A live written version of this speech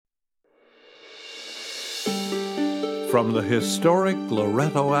From the historic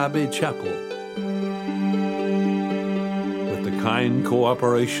Loretto Abbey Chapel, with the kind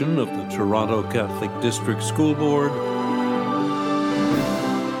cooperation of the Toronto Catholic District School Board,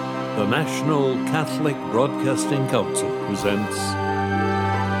 the National Catholic Broadcasting Council presents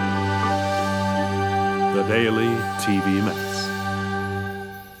the Daily TV Mass.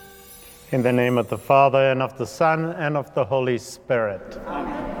 In the name of the Father, and of the Son, and of the Holy Spirit.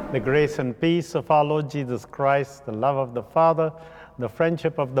 Amen. The grace and peace of our Lord Jesus Christ, the love of the Father, the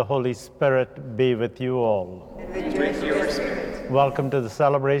friendship of the Holy Spirit be with you all. And with your spirit. Welcome to the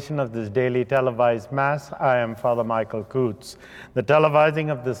celebration of this daily televised Mass. I am Father Michael Coots. The televising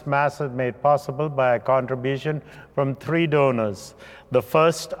of this Mass is made possible by a contribution from 3 donors. The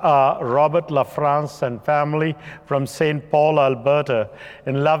first are Robert LaFrance and family from St. Paul, Alberta,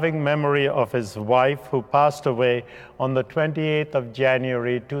 in loving memory of his wife who passed away on the 28th of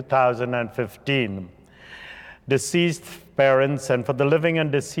January 2015. Deceased parents, and for the living and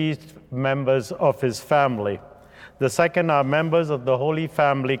deceased members of his family. The second are members of the Holy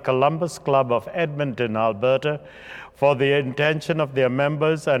Family Columbus Club of Edmonton, Alberta, for the intention of their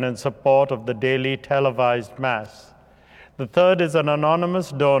members and in support of the daily televised Mass. The third is an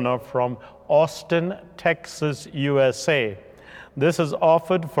anonymous donor from Austin, Texas, USA. This is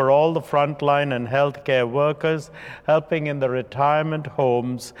offered for all the frontline and healthcare workers helping in the retirement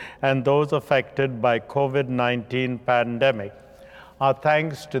homes and those affected by COVID-19 pandemic. Our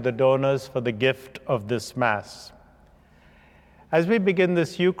thanks to the donors for the gift of this Mass. As we begin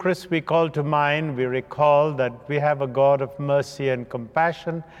this Eucharist, we call to mind, we recall that we have a God of mercy and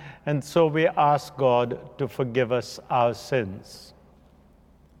compassion, and so we ask God to forgive us our sins.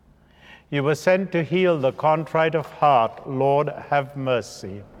 You were sent to heal the contrite of heart. Lord, have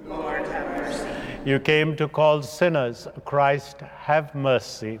mercy. Lord, have mercy. You came to call sinners. Christ, have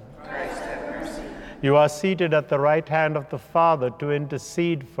mercy. Christ, have mercy. You are seated at the right hand of the Father to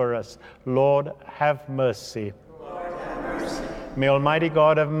intercede for us. Lord, have mercy. Lord, have mercy. May Almighty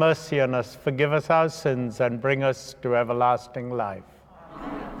God have mercy on us, forgive us our sins, and bring us to everlasting life.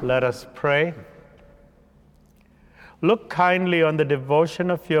 Amen. Let us pray. Look kindly on the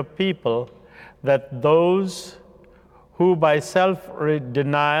devotion of your people, that those who by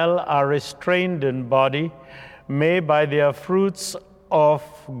self-denial are restrained in body may by their fruits of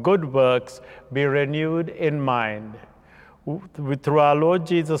good works be renewed in mind. Through our Lord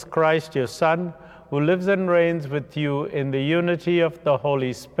Jesus Christ, your Son, who lives and reigns with you in the unity of the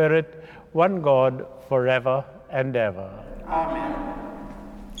Holy Spirit, one God, forever and ever. Amen.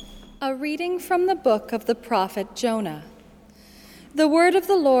 A reading from the book of the prophet Jonah. The word of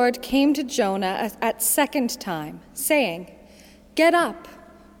the Lord came to Jonah at second time, saying, "Get up,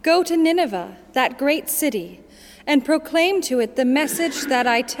 go to Nineveh, that great city, and proclaim to it the message that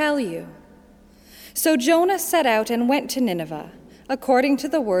I tell you." So Jonah set out and went to Nineveh, according to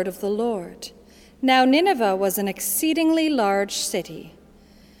the word of the Lord. Now Nineveh was an exceedingly large city,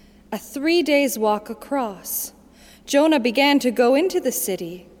 a 3 days' walk across. Jonah began to go into the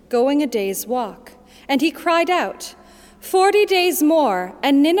city, going a day's walk, and he cried out, 40 days more,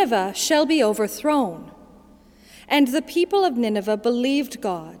 and Nineveh shall be overthrown. And the people of Nineveh believed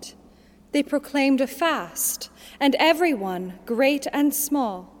God. They proclaimed a fast, and everyone, great and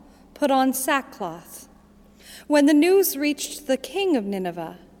small, put on sackcloth. When the news reached the king of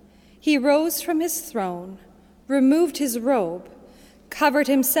Nineveh, he rose from his throne, removed his robe, covered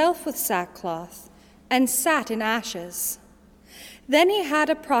himself with sackcloth, and sat in ashes. Then he had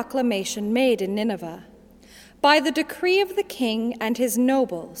a proclamation made in Nineveh. By the decree of the king and his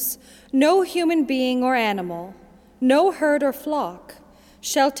nobles, no human being or animal, no herd or flock,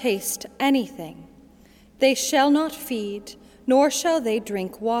 shall taste anything. They shall not feed, nor shall they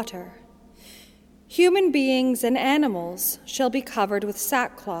drink water. Human beings and animals shall be covered with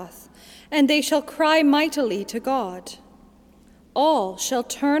sackcloth, and they shall cry mightily to God. All shall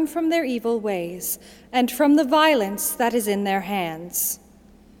turn from their evil ways and from the violence that is in their hands.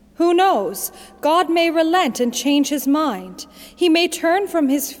 Who knows? God may relent and change his mind. He may turn from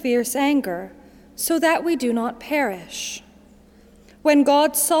his fierce anger, so that we do not perish. When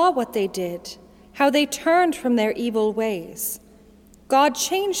God saw what they did, how they turned from their evil ways, God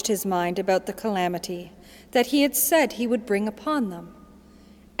changed his mind about the calamity that he had said he would bring upon them.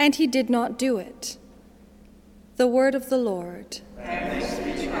 And he did not do it. The word of the Lord. Thanks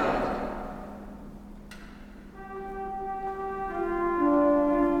be to God.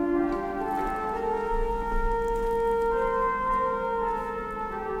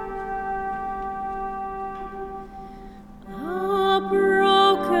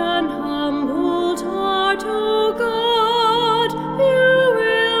 O God, you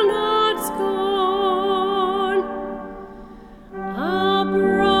will not scorn.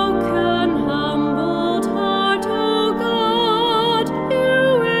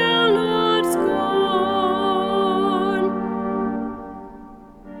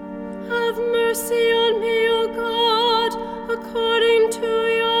 mercy on me, O God, according to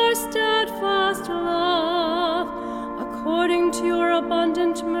your steadfast love. According to your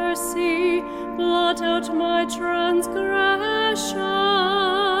abundant mercy, blot out my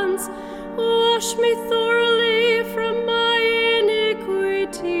transgressions. Wash me thoroughly from my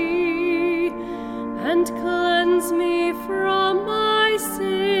iniquity, and cleanse me from my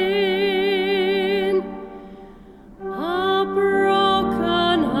sin. A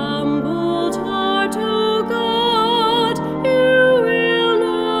broken, humbled heart, O God, you will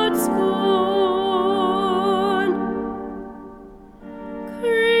not scorn.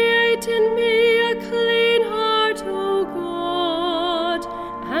 Create in me a clean heart, O God,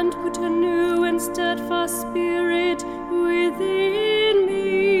 and put a new and steadfast spirit within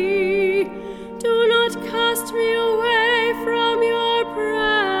me. Do not cast me away from your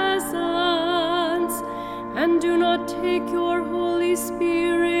presence, and do not take your Holy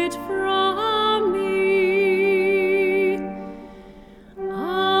Spirit from me.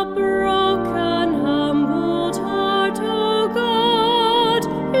 A broken, humbled heart, O God,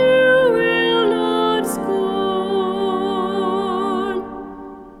 you will not scorn.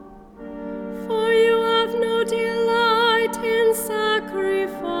 For you have no delight in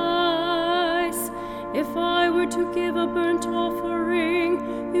sacrifice. If I were to give a burnt offering,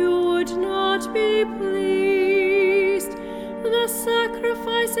 you would not be pleased. The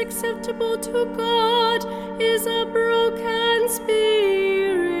sacrifice acceptable to God is a broken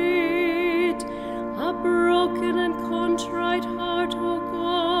spirit. A broken and contrite heart, O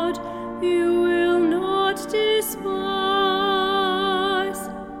God, you will not despise.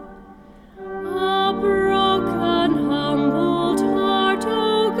 A broken, humbled heart,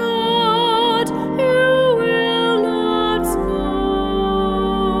 O God, you will not scorn.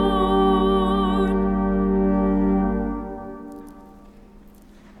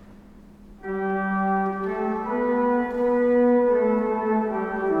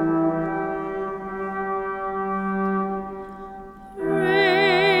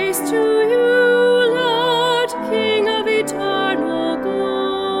 Praise to you, Lord, King of eternal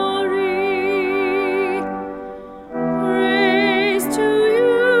glory. Praise to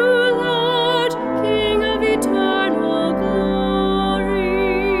you, Lord, King of eternal glory.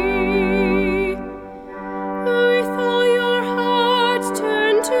 With all your heart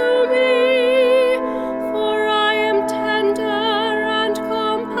turn to me, for I am tender and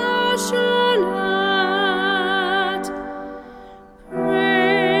compassionate.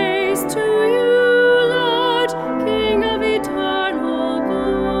 Praise to you, Lord, King of eternal glory.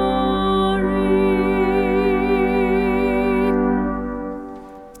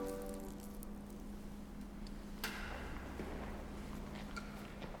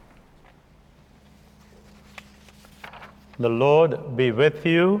 The Lord be with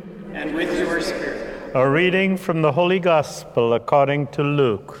you. And with your spirit. A reading from the Holy Gospel according to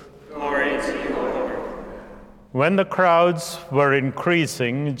Luke. Glory to you, O Lord. When the crowds were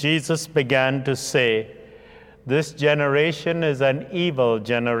increasing, Jesus began to say, "This generation is an evil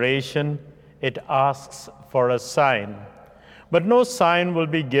generation. It asks for a sign. But no sign will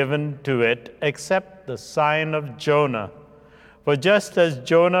be given to it except the sign of Jonah. For just as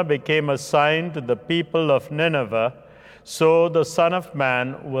Jonah became a sign to the people of Nineveh, so the Son of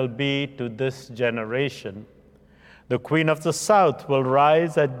Man will be to this generation. The Queen of the South will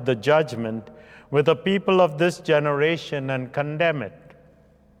rise at the judgment with the people of this generation and condemn it,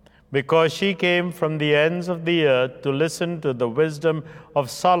 because she came from the ends of the earth to listen to the wisdom of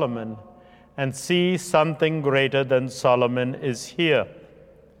Solomon, and see, something greater than Solomon is here.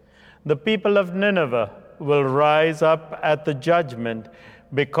 The people of Nineveh will rise up at the judgment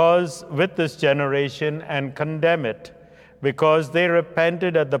with this generation and condemn it, because they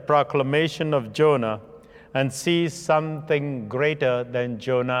repented at the proclamation of Jonah, and see, something greater than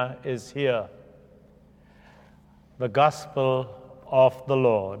Jonah is here." The Gospel of the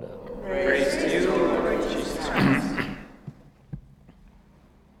Lord. Praise to you, Lord Jesus Christ.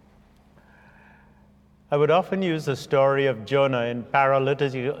 I would often use the story of Jonah in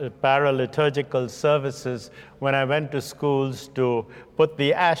paraliturgical services when I went to schools to put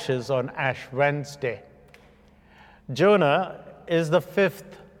the ashes on Ash Wednesday. Jonah is the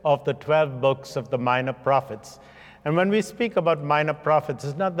fifth of the 12 books of the minor prophets. And when we speak about minor prophets,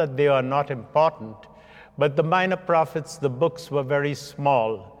 it's not that they are not important, but the minor prophets, the books were very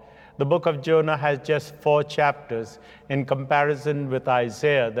small. The book of Jonah has just 4 chapters in comparison with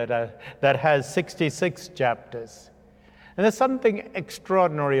Isaiah that has 66 chapters. And there's something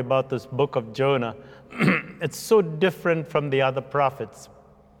extraordinary about this book of Jonah. It's so different from the other prophets.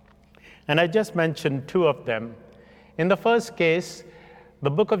 And I just mentioned 2 of them. In the first case, The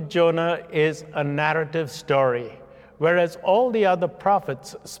book of Jonah is a narrative story, whereas all the other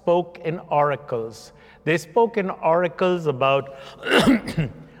prophets spoke in oracles. They spoke in oracles about,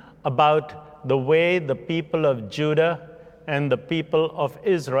 about the way the people of Judah and the people of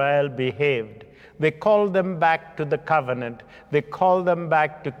Israel behaved. They called them back to the covenant. They called them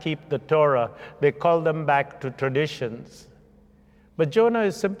back to keep the Torah. They called them back to traditions. But Jonah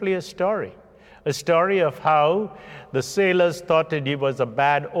is simply a story of how the sailors thought that he was a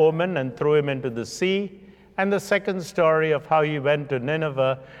bad omen and threw him into the sea, and the second story of how he went to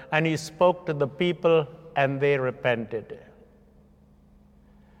Nineveh and he spoke to the people and they repented.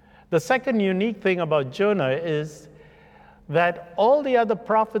 The second unique thing about Jonah is that all the other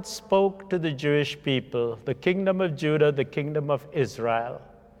prophets spoke to the Jewish people, the kingdom of Judah, the kingdom of Israel.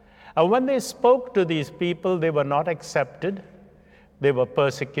 And when they spoke to these people, they were not accepted. They were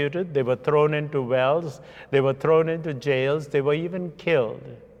persecuted. They were thrown into wells. They were thrown into jails. They were even killed.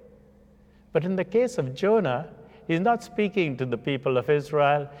 But in the case of Jonah, he's not speaking to the people of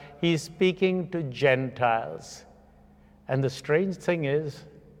Israel. He's speaking to Gentiles. And the strange thing is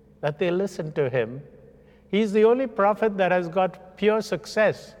that they listened to him. He's the only prophet that has got pure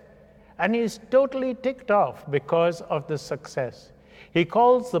success. And he's totally ticked off because of the success. He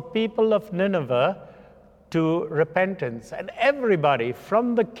calls the people of Nineveh to repentance. And everybody,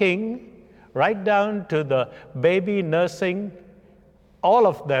 from the king right down to the baby nursing, all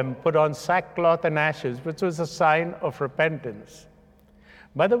of them put on sackcloth and ashes, which was a sign of repentance.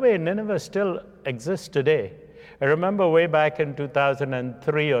 By the way, Nineveh still exists today. I remember way back in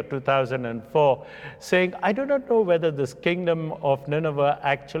 2003 or 2004 saying, I do not know whether this kingdom of Nineveh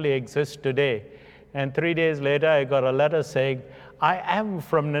actually exists today. And 3 days later, I got a letter saying, I am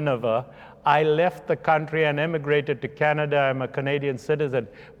from Nineveh. I left the country and emigrated to Canada. I'm a Canadian citizen,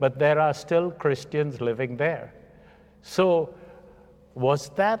 but there are still Christians living there. So was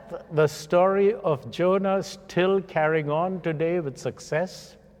that the story of Jonah still carrying on today with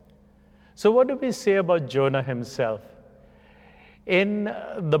success? So what do we say about Jonah himself? In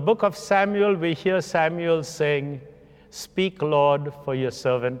the book of Samuel, we hear Samuel saying, "Speak, Lord, for your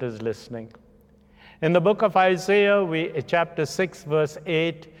servant is listening." In the book of Isaiah, chapter 6, verse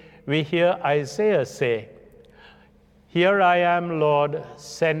 8, we hear Isaiah say, "Here I am, Lord,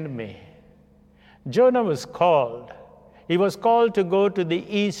 send me." Jonah was called. He was called to go to the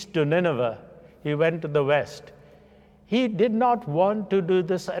east to Nineveh. He went to the west. He did not want to do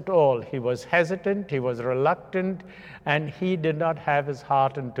this at all. He was hesitant, he was reluctant, and he did not have his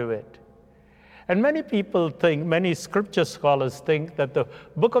heart into it. And many people think, many scripture scholars think that the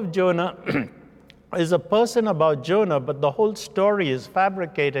book of Jonah is a person about Jonah, but the whole story is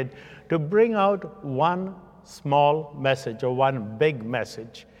fabricated to bring out one small message or one big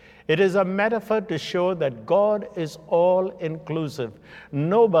message. It is a metaphor to show that God is all-inclusive.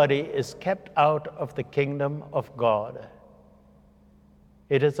 Nobody is kept out of the kingdom of God.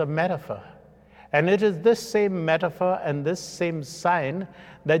 It is a metaphor. And it is this same metaphor and this same sign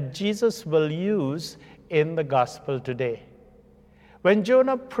that Jesus will use in the gospel today. When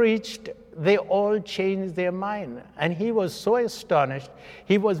Jonah preached, they all changed their mind. And he was so astonished.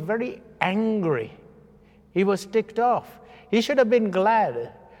 He was very angry. He was ticked off. He should have been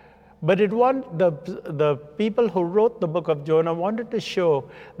glad. But the people who wrote the book of Jonah wanted to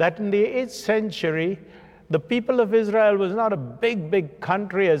show that in the 8th century, the people of Israel was not a big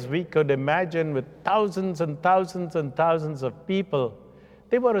country as we could imagine with thousands and thousands and thousands of people.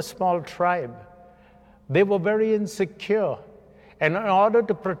 They were a small tribe. They were very insecure. And in order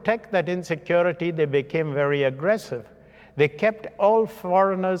to protect that insecurity, they became very aggressive. They kept all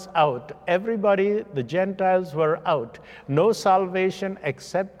foreigners out. Everybody, the Gentiles, were out. No salvation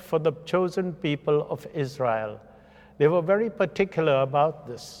except for the chosen people of Israel. They were very particular about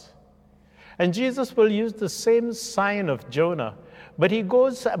this. And Jesus will use the same sign of Jonah, but he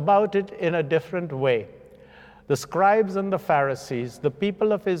goes about it in a different way. The scribes and the Pharisees, the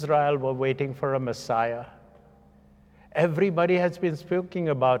people of Israel, were waiting for a Messiah. Everybody has been speaking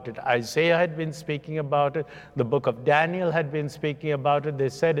about it. Isaiah had been speaking about it. The book of Daniel had been speaking about it. They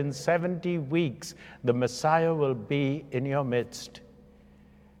said in 70 weeks, the Messiah will be in your midst.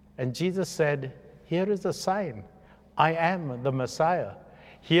 And Jesus said, here is the sign. I am the Messiah.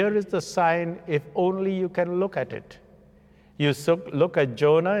 Here is the sign if only you can look at it. You look at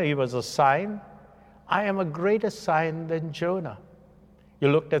Jonah, he was a sign. I am a greater sign than Jonah. You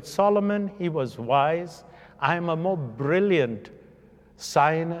looked at Solomon, he was wise. I am a more brilliant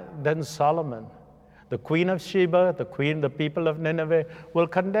sign than Solomon. The queen of Sheba, the people of Nineveh will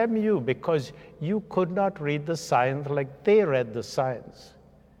condemn you because you could not read the signs like they read the signs.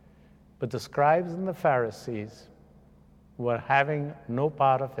 But the scribes and the Pharisees, were having no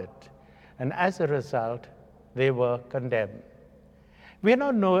part of it. And as a result, they were condemned. We are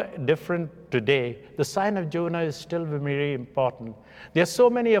not no different today. The sign of Jonah is still very important. There are so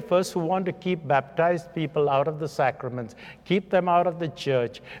many of us who want to keep baptized people out of the sacraments, keep them out of the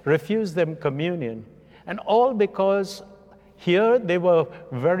church, refuse them communion. And all because here they were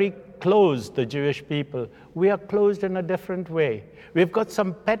very closed, the Jewish people. We are closed in a different way. We've got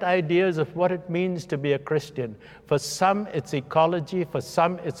some pet ideas of what it means to be a Christian. For some, it's ecology. For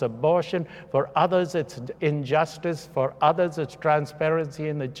some, it's abortion. For others, it's injustice. For others, it's transparency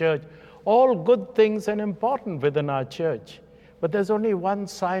in the church. All good things and important within our church. But there's only one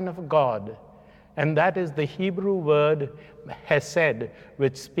sign of God, and that is the Hebrew word hesed,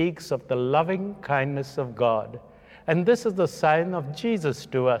 which speaks of the loving kindness of God. And this is the sign of Jesus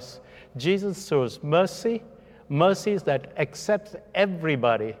to us. Jesus shows mercy, mercies that accepts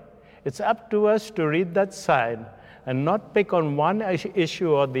everybody. It's up to us to read that sign and not pick on one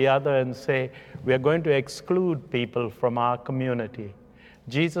issue or the other and say, we are going to exclude people from our community.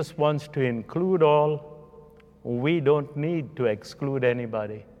 Jesus wants to include all. We don't need to exclude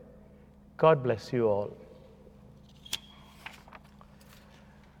anybody. God bless you all.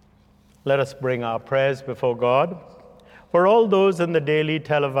 Let us bring our prayers before God. For all those in the daily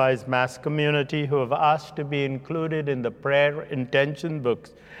televised Mass community who have asked to be included in the prayer intention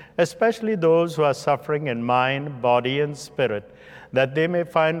books, especially those who are suffering in mind, body, and spirit, that they may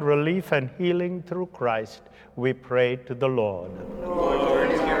find relief and healing through Christ, we pray to the Lord.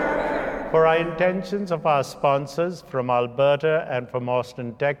 Lord, hear our prayer. For our intentions of our sponsors from Alberta and from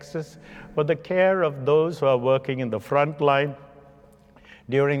Austin, Texas, for the care of those who are working in the front line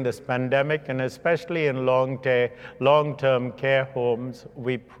during this pandemic, and especially in long-term care homes,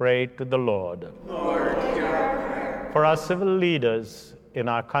 we pray to the Lord. Lord, hear our prayer. For our civil leaders in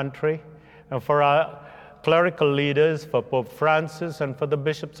our country, and for our clerical leaders, for Pope Francis, and for the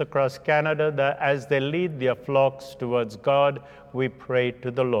bishops across Canada, that as they lead their flocks towards God, we pray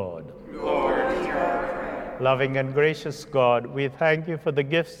to the Lord. Lord, hear our prayer. Loving and gracious God, we thank you for the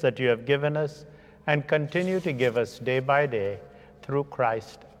gifts that you have given us and continue to give us day by day, through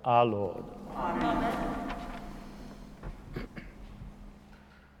Christ our Lord. Amen.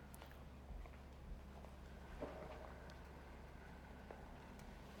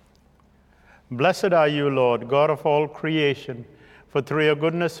 Blessed are you, Lord, God of all creation, for through your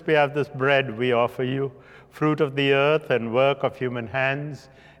goodness we have this bread we offer you, fruit of the earth and work of human hands.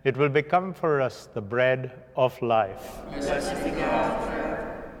 It will become for us the bread of life. Blessed be God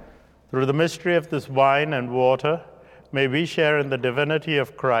forever. Through the mystery of this wine and water, may we share in the divinity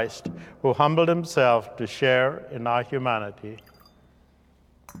of Christ, who humbled himself to share in our humanity.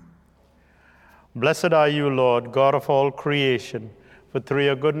 Blessed are you, Lord, God of all creation, for through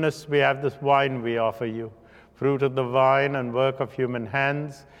your goodness we have this wine we offer you, fruit of the vine and work of human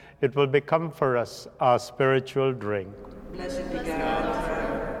hands. It will become for us our spiritual drink. Blessed be God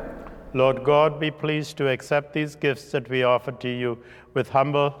forever. Lord God, be pleased to accept these gifts that we offer to you with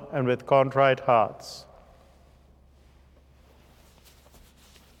humble and with contrite hearts.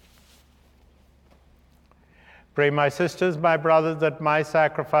 Pray, my sisters, my brothers, that my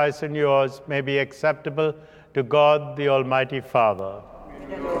sacrifice and yours may be acceptable to God, the Almighty Father.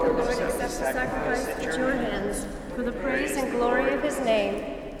 Lord, accept the sacrifice at your hands for the praise and glory of his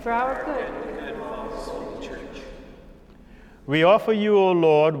name, for our good. We offer you, O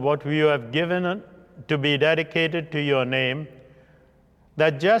Lord, what you have given to be dedicated to your name,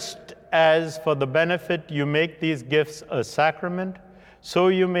 that just as for the benefit you make these gifts a sacrament, so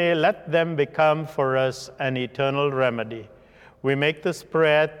you may let them become for us an eternal remedy. We make this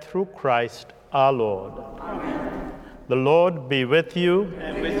prayer through Christ our Lord. Amen. The Lord be with you.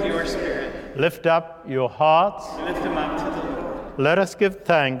 And with your spirit. Lift up your hearts. Lift them up to the Lord. Let us give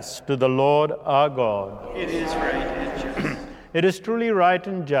thanks to the Lord our God. It is right and just. It is truly right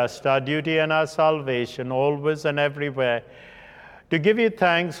and just, our duty and our salvation, always and everywhere, to give you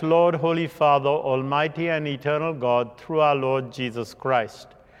thanks, Lord, Holy Father, Almighty and eternal God, through our Lord Jesus Christ.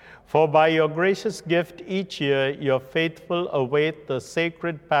 For by your gracious gift each year, your faithful await the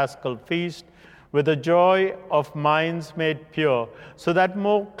sacred Paschal feast with the joy of minds made pure, so that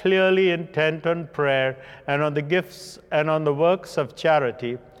more clearly intent on prayer and on the gifts and on the works of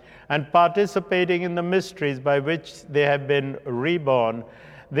charity, and participating in the mysteries by which they have been reborn,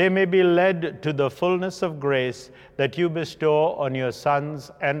 they may be led to the fullness of grace that you bestow on your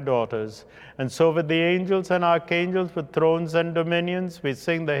sons and daughters. And so with the angels and archangels with thrones and dominions, we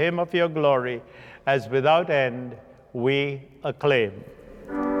sing the hymn of your glory, as without end we acclaim.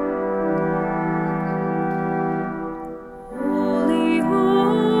 Holy,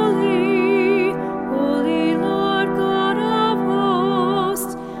 holy, holy Lord God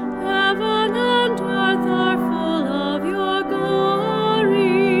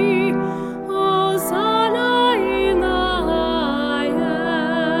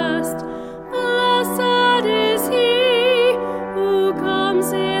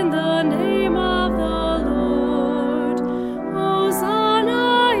comes in the name of the Lord.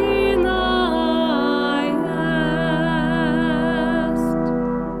 Hosanna in the highest.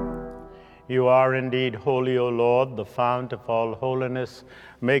 You are indeed holy, O Lord, the fount of all holiness.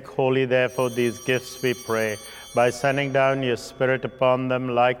 Make holy, therefore, these gifts, we pray, by sending down your Spirit upon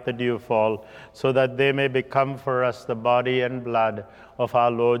them like the dewfall, so that they may become for us the body and blood of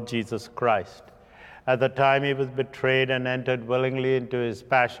our Lord Jesus Christ. At the time he was betrayed and entered willingly into his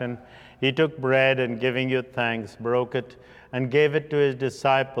passion, he took bread and, giving you thanks, broke it and gave it to his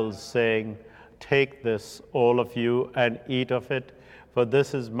disciples, saying, "Take this, all of you, and eat of it, for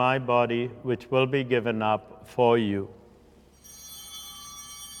this is my body, which will be given up for you."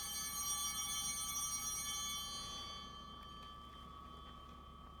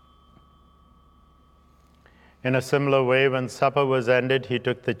 In a similar way, when supper was ended, he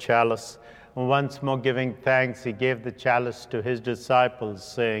took the chalice, and once more giving thanks, he gave the chalice to his disciples,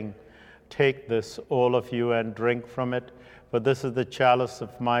 saying, "Take this, all of you, and drink from it, for this is the chalice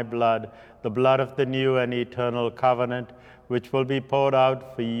of my blood, the blood of the new and eternal covenant, which will be poured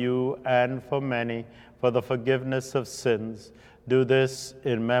out for you and for many for the forgiveness of sins. Do this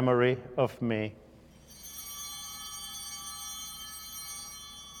in memory of me."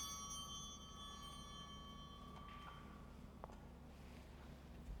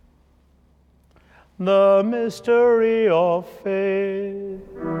 The mystery of faith.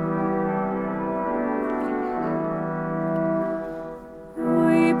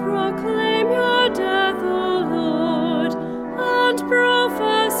 We proclaim your death, O Lord, and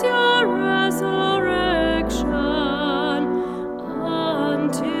profess your resurrection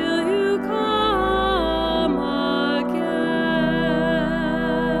until you come again.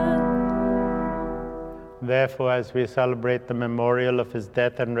 Therefore, as we celebrate the memorial of his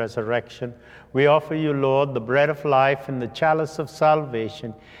death and resurrection, we offer you, Lord, the bread of life and the chalice of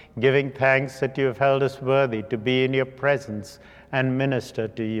salvation, giving thanks that you have held us worthy to be in your presence and minister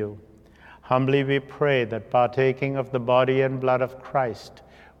to you. Humbly we pray that, partaking of the body and blood of Christ,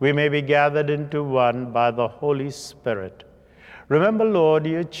 we may be gathered into one by the Holy Spirit. Remember, Lord,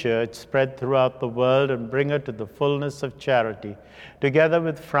 your church spread throughout the world and bring her to the fullness of charity, together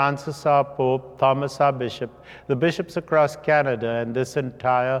with Francis our Pope, Thomas our Bishop, the bishops across Canada, and this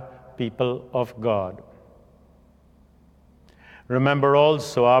entire people of God. Remember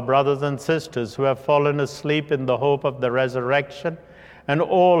also our brothers and sisters who have fallen asleep in the hope of the resurrection, and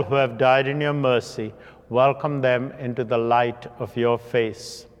all who have died in your mercy. Welcome them into the light of your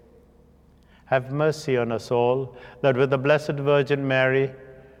face. Have mercy on us all, that with the Blessed Virgin Mary,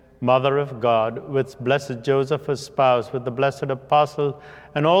 Mother of God, with blessed Joseph her spouse, with the blessed apostle,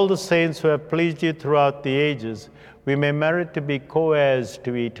 and all the saints who have pleased you throughout the ages, we may merit to be co-heirs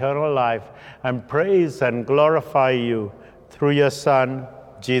to eternal life and praise and glorify you through your Son,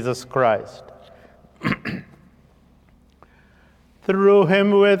 Jesus Christ. Through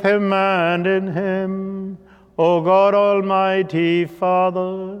him, with him, and in him, O God, Almighty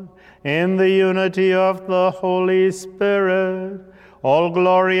Father, in the unity of the Holy Spirit, all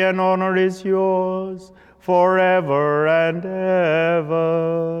glory and honor is yours forever and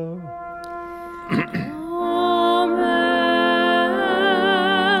ever. Amen.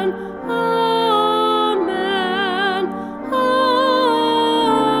 Amen. Amen.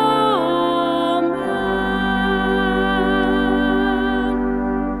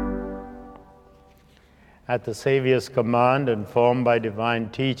 At the Savior's command, informed by divine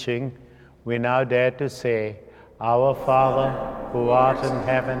teaching, we now dare to say, Our Father, who art in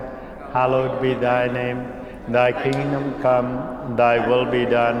heaven, hallowed be thy name. Thy kingdom come, thy will be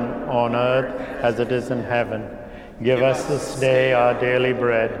done on earth as it is in heaven. Give us this day our daily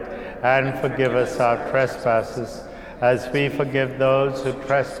bread, and forgive us our trespasses, as we forgive those who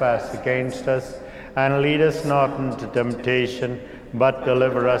trespass against us. And lead us not into temptation, but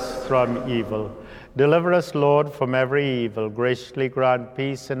deliver us from evil. Deliver us, Lord, from every evil. Graciously grant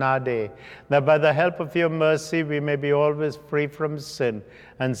peace in our day, that by the help of your mercy we may be always free from sin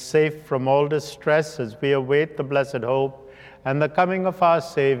and safe from all distress, as we await the blessed hope and the coming of our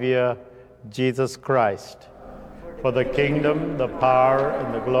Savior, Jesus Christ. For the kingdom, the power,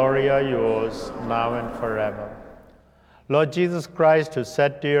 and the glory are yours, now and forever. Lord Jesus Christ, who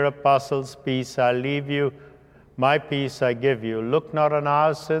said to your apostles, "Peace I leave you, my peace I give you," look not on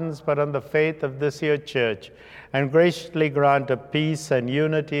our sins, but on the faith of this your church, and graciously grant a peace and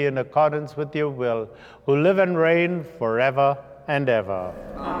unity in accordance with your will, who live and reign forever and ever.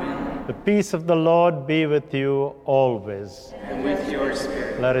 Amen. The peace of the Lord be with you always. And with your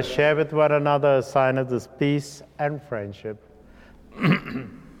spirit. Let us share with one another a sign of this peace and friendship.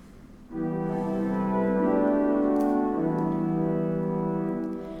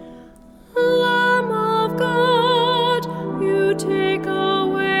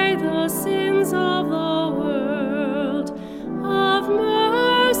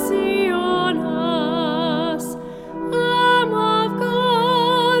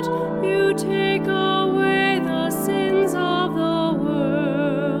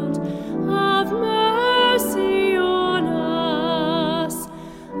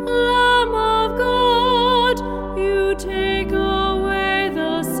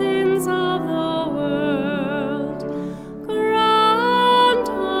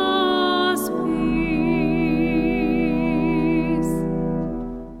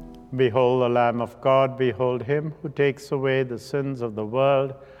 Behold the Lamb of God, behold him who takes away the sins of the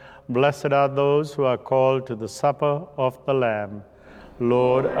world. Blessed are those who are called to the supper of the Lamb.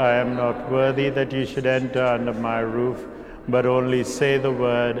 Lord, I am not worthy that you should enter under my roof, but only say the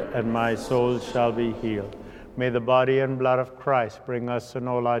word, and my soul shall be healed. May the body and blood of Christ bring us and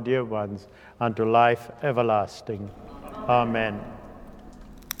all our dear ones unto life everlasting. Amen.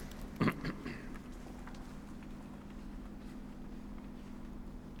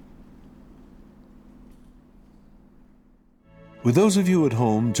 Would those of you at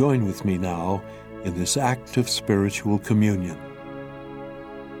home join with me now in this act of spiritual communion?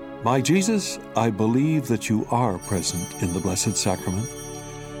 My Jesus, I believe that you are present in the Blessed Sacrament.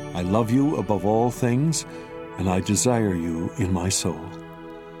 I love you above all things, and I desire you in my soul.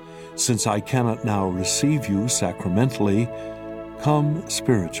 Since I cannot now receive you sacramentally, come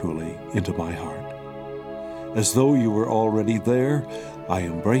spiritually into my heart. As though you were already there, I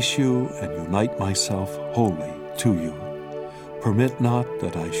embrace you and unite myself wholly to you. Permit not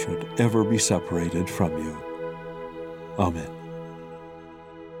that I should ever be separated from you. Amen.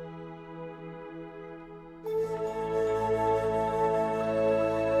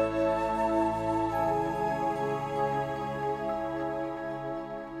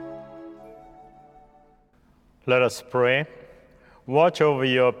 Let us pray. Watch over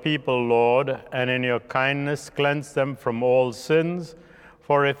your people, Lord, and in your kindness cleanse them from all sins,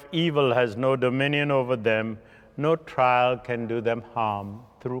 for if evil has no dominion over them, no trial can do them harm,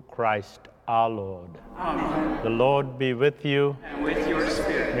 through Christ our Lord. Amen. The Lord be with you. And with your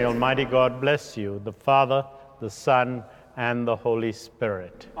spirit. May Almighty God bless you, the Father, the Son, and the Holy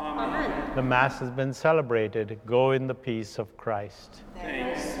Spirit. Amen. The Mass has been celebrated. Go in the peace of Christ.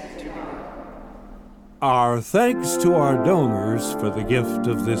 Thanks to God. Our thanks to our donors for the gift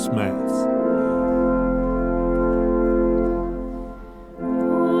of this Mass.